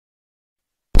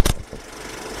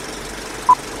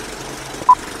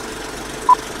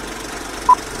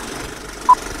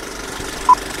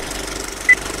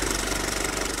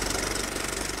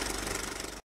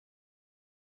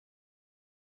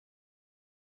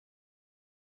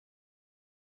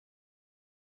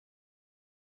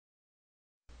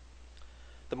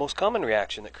The most common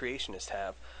reaction that creationists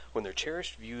have when their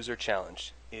cherished views are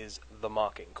challenged is the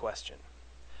mocking question.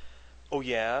 Oh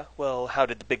yeah? Well, how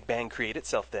did the Big Bang create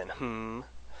itself then?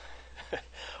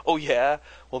 Oh yeah?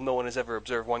 Well, no one has ever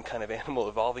observed one kind of animal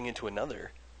evolving into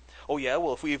another. Oh yeah?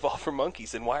 Well, if we evolved from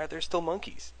monkeys, then why are there still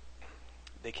monkeys?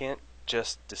 They can't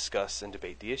just discuss and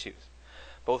debate the issues,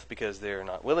 both because they're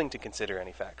not willing to consider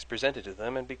any facts presented to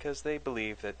them and because they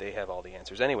believe that they have all the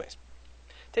answers anyways.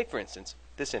 Take, for instance,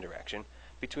 this interaction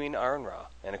between Aaron Ra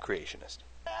and a creationist.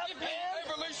 Give me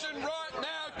evolution right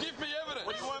now. Give me evidence.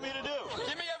 What do you want me to do?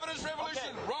 Give me evidence for evolution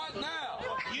right now.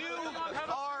 You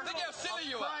are Think how silly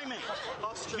you are. primate.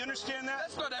 Do you understand that?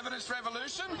 That's not evidence for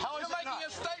evolution. How is You're it making not?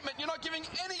 a statement. You're not giving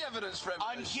any evidence for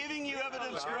I'm evolution. giving you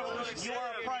evidence for evolution. You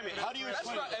are a primate. How do you That's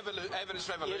explain not it? evidence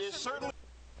for evolution. It is certainly.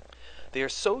 They are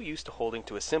so used to holding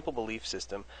to a simple belief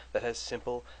system that has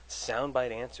simple,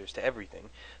 soundbite answers to everything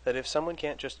that if someone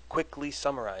can't just quickly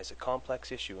summarize a complex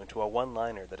issue into a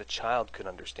one-liner that a child could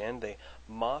understand, they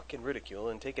mock and ridicule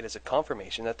and take it as a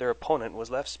confirmation that their opponent was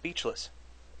left speechless.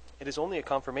 It is only a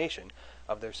confirmation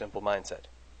of their simple mindset.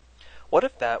 What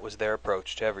if that was their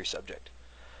approach to every subject?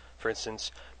 For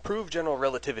instance, prove general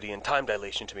relativity and time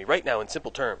dilation to me right now in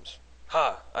simple terms.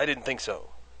 Ha! I didn't think so.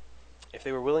 If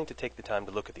they were willing to take the time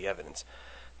to look at the evidence,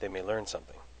 they may learn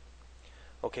something.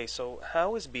 Okay, so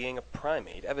how is being a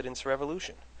primate evidence for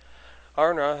evolution?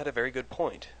 Aaron Ra had a very good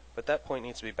point, but that point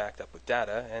needs to be backed up with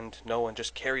data, and no one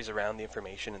just carries around the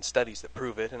information and studies that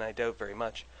prove it, and I doubt very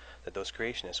much that those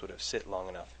creationists would have sit long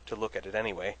enough to look at it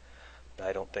anyway.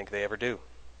 I don't think they ever do.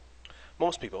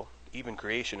 Most people, even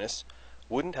creationists,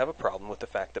 wouldn't have a problem with the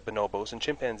fact that bonobos and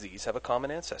chimpanzees have a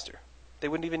common ancestor. They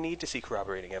wouldn't even need to see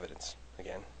corroborating evidence.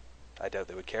 Again, I doubt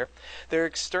they would care. Their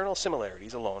external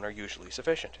similarities alone are usually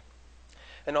sufficient.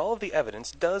 And all of the evidence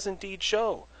does indeed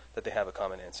show that they have a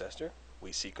common ancestor.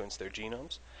 We sequence their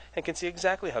genomes and can see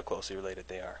exactly how closely related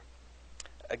they are.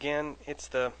 Again, it's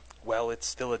the, well, it's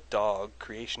still a dog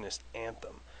creationist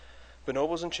anthem.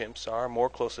 Bonobos and chimps are more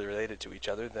closely related to each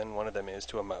other than one of them is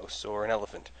to a mouse or an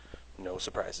elephant. No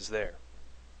surprises there.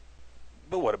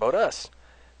 But what about us?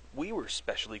 We were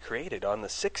specially created on the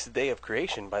 6th day of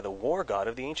creation by the war god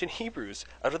of the ancient Hebrews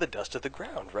out of the dust of the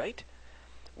ground, right?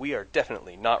 We are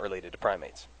definitely not related to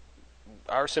primates.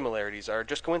 Our similarities are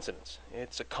just coincidence.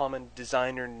 It's a common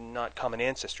designer, not common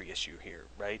ancestry issue here,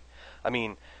 right? I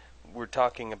mean, we're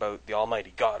talking about the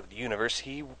almighty God of the universe.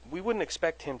 We wouldn't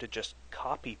expect him to just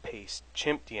copy-paste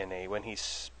chimp DNA when he's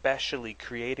specially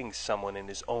creating someone in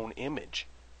his own image,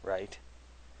 right?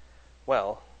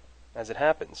 Well, as it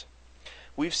happens,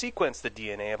 we've sequenced the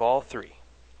DNA of all three,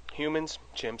 humans,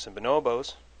 chimps, and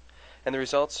bonobos, and the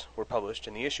results were published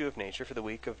in the issue of Nature for the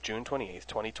week of June 28,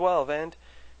 2012, and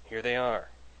here they are.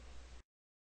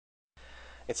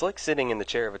 It's like sitting in the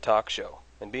chair of a talk show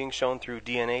and being shown through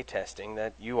DNA testing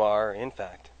that you are, in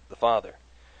fact, the father.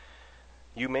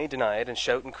 You may deny it and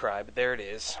shout and cry, but there it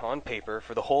is, on paper,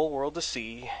 for the whole world to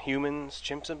see. Humans,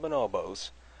 chimps, and bonobos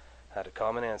had a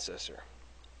common ancestor.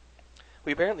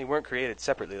 We apparently weren't created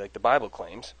separately like the Bible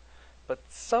claims, but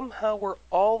somehow we're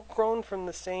all grown from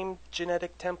the same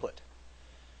genetic template.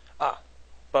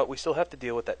 But we still have to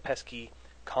deal with that pesky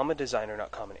common designer,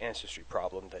 not common ancestry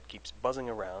problem that keeps buzzing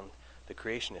around the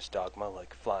creationist dogma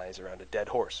like flies around a dead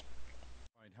horse.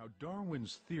 How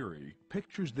Darwin's theory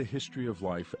pictures the history of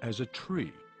life as a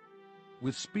tree,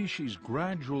 with species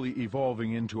gradually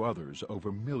evolving into others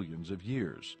over millions of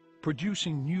years,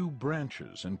 producing new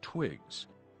branches and twigs,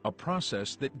 a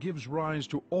process that gives rise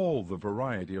to all the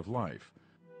variety of life,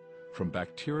 from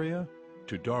bacteria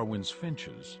to Darwin's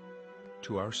finches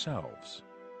to ourselves.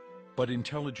 But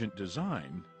intelligent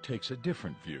design takes a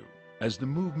different view, as the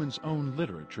movement's own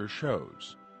literature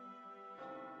shows.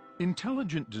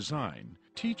 Intelligent design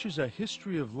teaches a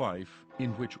history of life in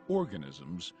which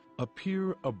organisms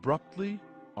appear abruptly,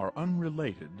 are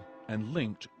unrelated, and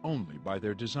linked only by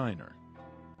their designer.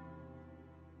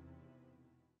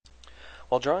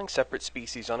 While drawing separate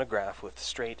species on a graph with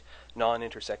straight,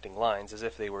 non-intersecting lines as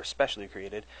if they were specially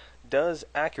created does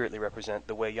accurately represent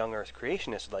the way young Earth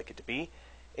creationists would like it to be,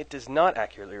 it does not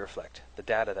accurately reflect the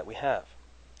data that we have.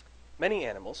 Many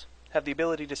animals have the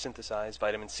ability to synthesize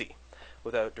vitamin C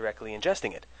without directly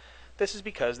ingesting it. This is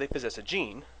because they possess a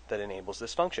gene that enables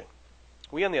this function.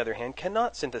 We, on the other hand,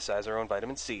 cannot synthesize our own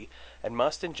vitamin C and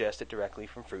must ingest it directly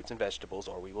from fruits and vegetables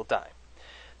or we will die.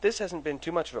 This hasn't been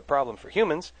too much of a problem for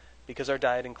humans because our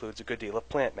diet includes a good deal of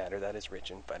plant matter that is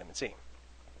rich in vitamin C.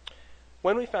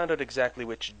 When we found out exactly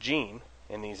which gene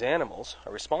in these animals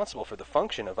are responsible for the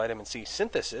function of vitamin C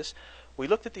synthesis, we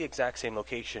looked at the exact same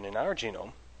location in our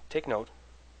genome, take note,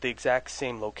 the exact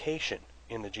same location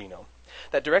in the genome,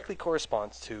 that directly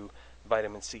corresponds to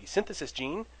vitamin C synthesis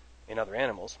gene in other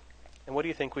animals, and what do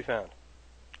you think we found?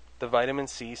 The vitamin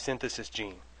C synthesis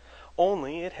gene,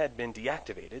 only it had been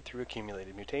deactivated through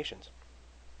accumulated mutations.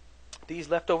 These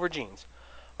leftover genes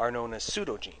are known as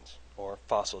pseudogenes, or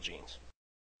fossil genes.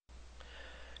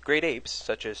 Great apes,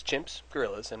 such as chimps,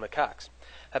 gorillas, and macaques,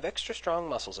 have extra strong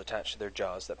muscles attached to their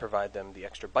jaws that provide them the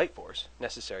extra bite force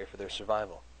necessary for their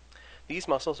survival. These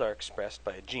muscles are expressed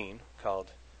by a gene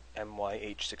called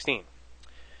MYH16.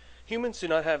 Humans do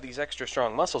not have these extra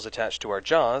strong muscles attached to our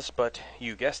jaws, but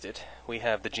you guessed it, we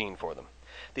have the gene for them.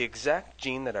 The exact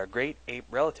gene that our great ape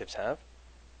relatives have,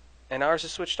 and ours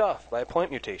is switched off by a point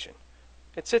mutation.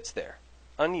 It sits there,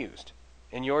 unused,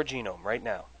 in your genome right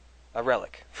now, a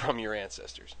relic from your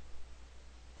ancestors.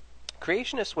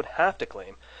 Creationists would have to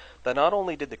claim that not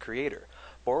only did the Creator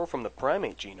borrow from the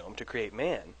primate genome to create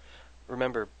man,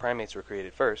 remember primates were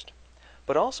created first,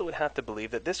 but also would have to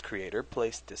believe that this Creator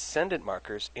placed descendant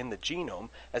markers in the genome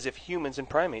as if humans and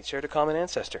primates shared a common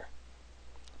ancestor.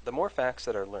 The more facts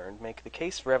that are learned make the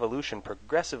case for evolution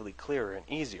progressively clearer and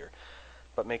easier,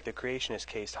 but make the creationist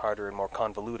case harder and more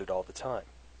convoluted all the time.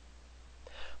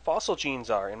 Fossil genes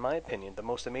are, in my opinion, the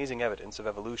most amazing evidence of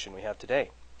evolution we have today.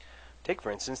 Take,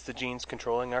 for instance, the genes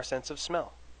controlling our sense of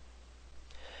smell.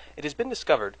 It has been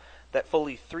discovered that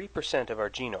fully 3% of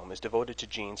our genome is devoted to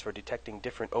genes for detecting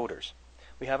different odors.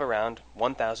 We have around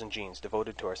 1,000 genes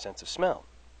devoted to our sense of smell.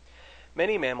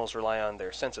 Many mammals rely on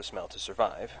their sense of smell to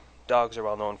survive. Dogs are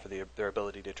well known for their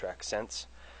ability to track scents.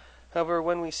 However,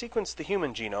 when we sequenced the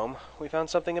human genome, we found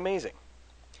something amazing.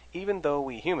 Even though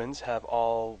we humans have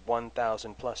all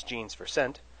 1,000 plus genes for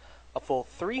scent, a full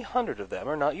 300 of them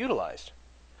are not utilized.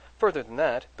 Further than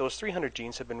that, those 300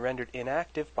 genes have been rendered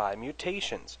inactive by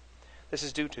mutations. This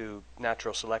is due to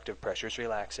natural selective pressures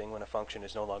relaxing when a function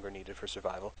is no longer needed for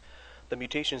survival. The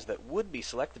mutations that would be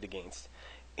selected against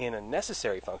in a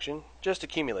necessary function just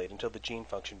accumulate until the gene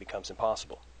function becomes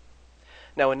impossible.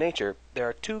 Now in nature, there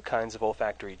are two kinds of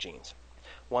olfactory genes.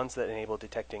 Ones that enable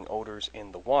detecting odors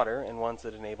in the water, and ones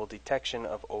that enable detection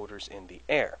of odors in the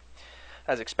air.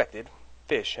 As expected,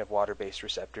 fish have water-based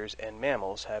receptors, and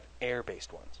mammals have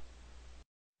air-based ones.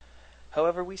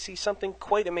 However, we see something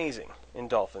quite amazing in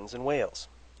dolphins and whales.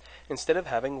 Instead of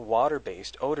having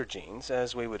water-based odor genes,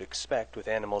 as we would expect with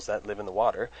animals that live in the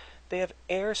water, they have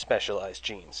air-specialized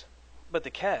genes. But the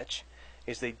catch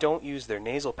is they don't use their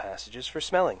nasal passages for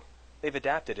smelling. They've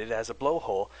adapted it as a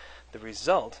blowhole. The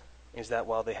result is that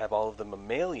while they have all of the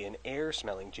mammalian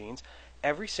air-smelling genes,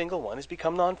 every single one has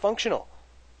become non-functional.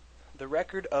 The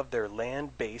record of their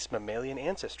land-based mammalian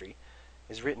ancestry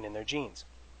is written in their genes.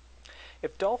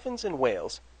 If dolphins and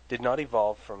whales did not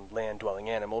evolve from land-dwelling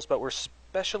animals, but were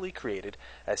specially created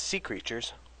as sea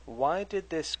creatures, why did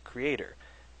this Creator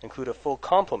include a full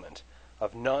complement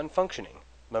of non-functioning,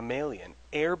 mammalian,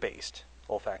 air-based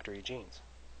olfactory genes?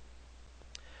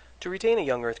 To retain a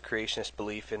young Earth creationist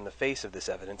belief in the face of this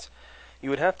evidence,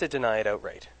 you would have to deny it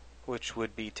outright, which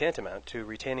would be tantamount to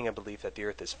retaining a belief that the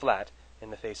Earth is flat in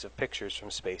the face of pictures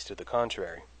from space to the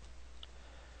contrary.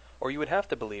 Or you would have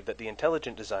to believe that the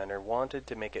intelligent designer wanted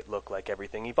to make it look like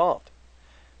everything evolved,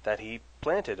 that he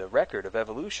planted a record of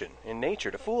evolution in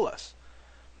nature to fool us.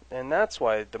 And that's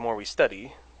why the more we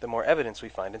study, the more evidence we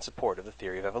find in support of the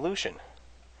theory of evolution.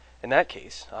 In that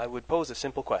case, I would pose a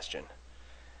simple question.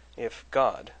 If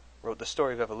God wrote the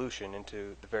story of evolution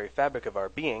into the very fabric of our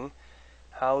being,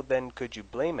 how then could you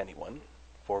blame anyone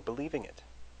for believing it?